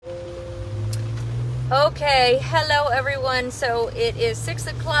Okay, hello everyone. So it is 6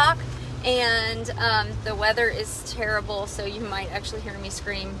 o'clock and the weather is terrible, so you might actually hear me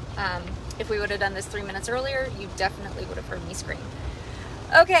scream. If we would have done this 3 minutes earlier, you definitely would have heard me scream.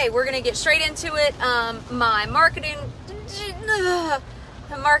 Okay, we're gonna get straight into it. My marketing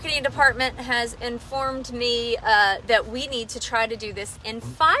department has informed me that we need to try to do this in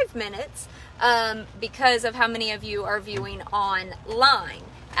 5 minutes because of how many of you are viewing online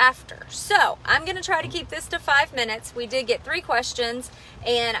after. So I'm going to try to keep this to 5 minutes. We did get 3 questions,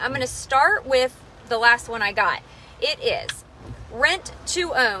 and I'm going to start with the last one I got. It is rent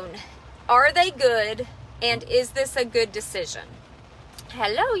to own. Are they good? And is this a good decision?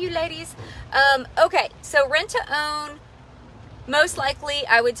 Hello, you ladies. Okay, so rent to own, most likely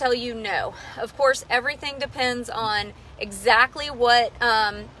I would tell you no. Of course, everything depends on exactly what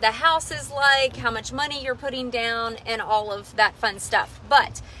the house is like, how much money you're putting down, and all of that fun stuff.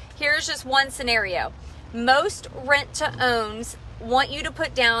 But here's just one scenario. Most rent-to-owns want you to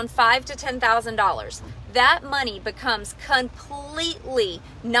put down $5,000 to $10,000. That money becomes completely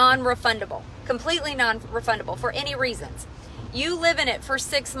non-refundable. Completely non-refundable for any reasons. You live in it for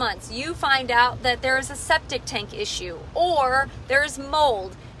 6 months. You find out that there is a septic tank issue or there's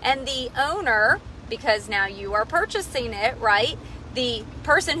mold, and the owner, because now you are purchasing it, right? The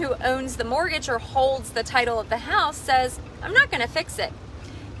person who owns the mortgage or holds the title of the house says, I'm not going to fix it.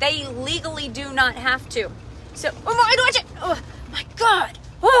 They legally do not have to. So, oh my God, oh my God.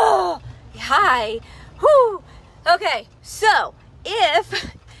 Oh, hi. Whoo. Okay, so if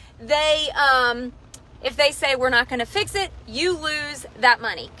they say we're not going to fix it, you lose that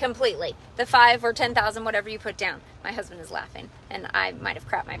money completely. The 5 or 10,000, whatever you put down. My husband is laughing, and I might have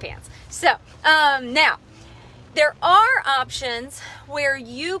crapped my pants. So now there are options where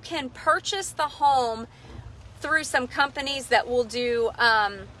you can purchase the home through some companies that will do.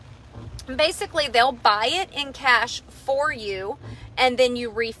 Basically, they'll buy it in cash for you, and then you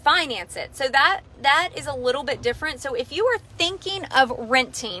refinance it. So that is a little bit different. So if you are thinking of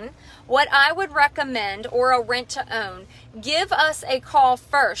renting, what I would recommend, or a rent to own, give us a call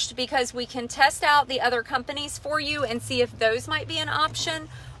first, because we can test out the other companies for you and see if those might be an option,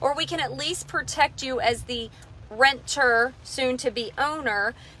 or we can at least protect you as the renter, soon to be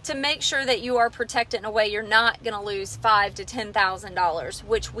owner, to make sure that you are protected in a way you're not going to lose $5,000 to $10,000,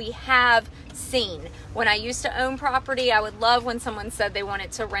 which we have seen. When I used to own property, I would love when someone said they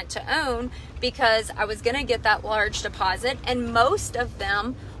wanted to rent to own, because I was going to get that large deposit, and most of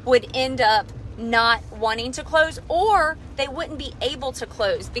them would end up not wanting to close, or they wouldn't be able to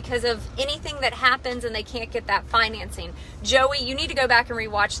close because of anything that happens and they can't get that financing. Joey, you need to go back and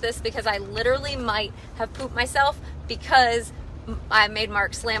rewatch this, because I literally might have pooped myself because I made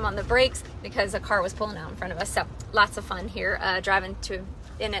Mark slam on the brakes because a car was pulling out in front of us. So lots of fun here driving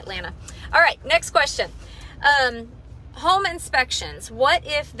in Atlanta. All right, next question. Home inspections. What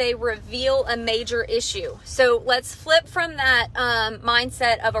if they reveal a major issue? So let's flip from that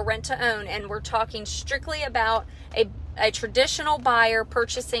mindset of a rent to own, and we're talking strictly about a traditional buyer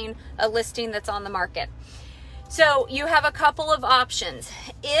purchasing a listing that's on the market. So you have a couple of options.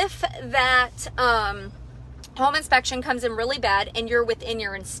 If that home inspection comes in really bad and you're within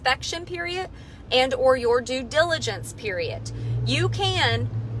your inspection period and or your due diligence period, you can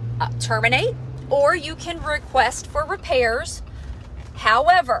terminate, or you can request for repairs.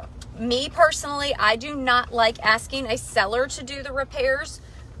 However, me personally, I do not like asking a seller to do the repairs,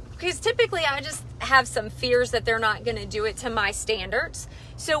 because typically I just have some fears that they're not going to do it to my standards.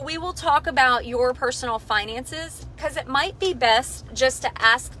 So we will talk about your personal finances, because it might be best just to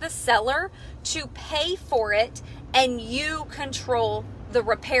ask the seller to pay for it and you control the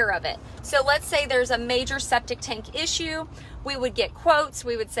repair of it. So let's say there's a major septic tank issue. We would get quotes.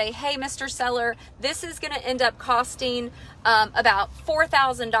 We would say, hey, Mr. Seller, this is going to end up costing about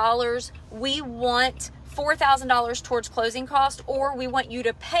 $4,000. We want $4,000 towards closing cost, or we want you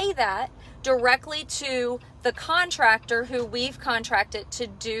to pay that directly to the contractor who we've contracted to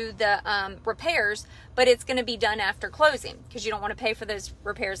do the repairs, but it's going to be done after closing, because you don't want to pay for those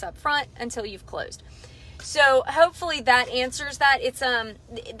repairs up front until you've closed. So hopefully that answers that. It's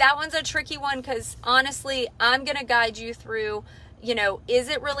that one's a tricky one, because honestly, I'm going to guide you through, is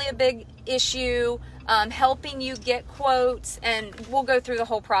it really a big issue, helping you get quotes, and we'll go through the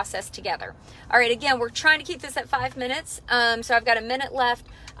whole process together. All right, again, we're trying to keep this at 5 minutes, so I've got a minute left.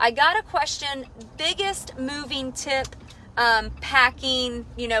 I got a question, biggest moving tip, packing,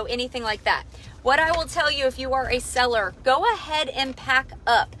 anything like that. What I will tell you, if you are a seller, go ahead and pack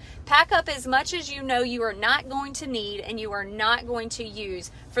up. Pack up as much as you know you are not going to need and you are not going to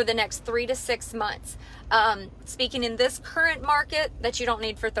use for the next 3 to 6 months. Speaking in this current market, that you don't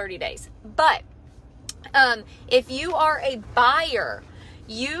need for 30 days. But If you are a buyer,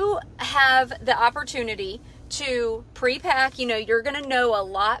 you have the opportunity to pre-pack. You know, you're going to know a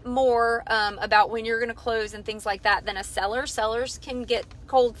lot more about when you're going to close and things like that than a seller. Sellers can get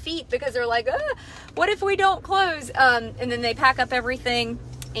cold feet because they're like, what if we don't close? And then they pack up everything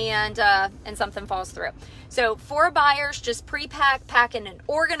and something falls through. So for buyers, just pre-pack, pack in an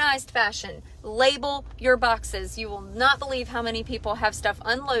organized fashion, label your boxes. You will not believe how many people have stuff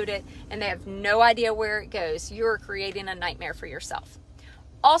unloaded and they have no idea where it goes. You're creating a nightmare for yourself.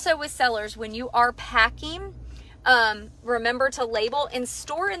 Also with sellers, when you are packing, remember to label and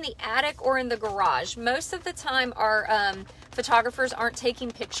store in the attic or in the garage. Most of the time our photographers aren't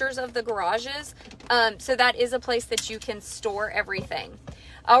taking pictures of the garages, so that is a place that you can store everything.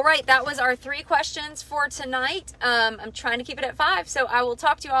 All right, that was our 3 questions for tonight. I'm trying to keep it at 5, so I will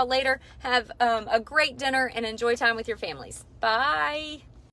talk to you all later. Have a great dinner and enjoy time with your families. Bye.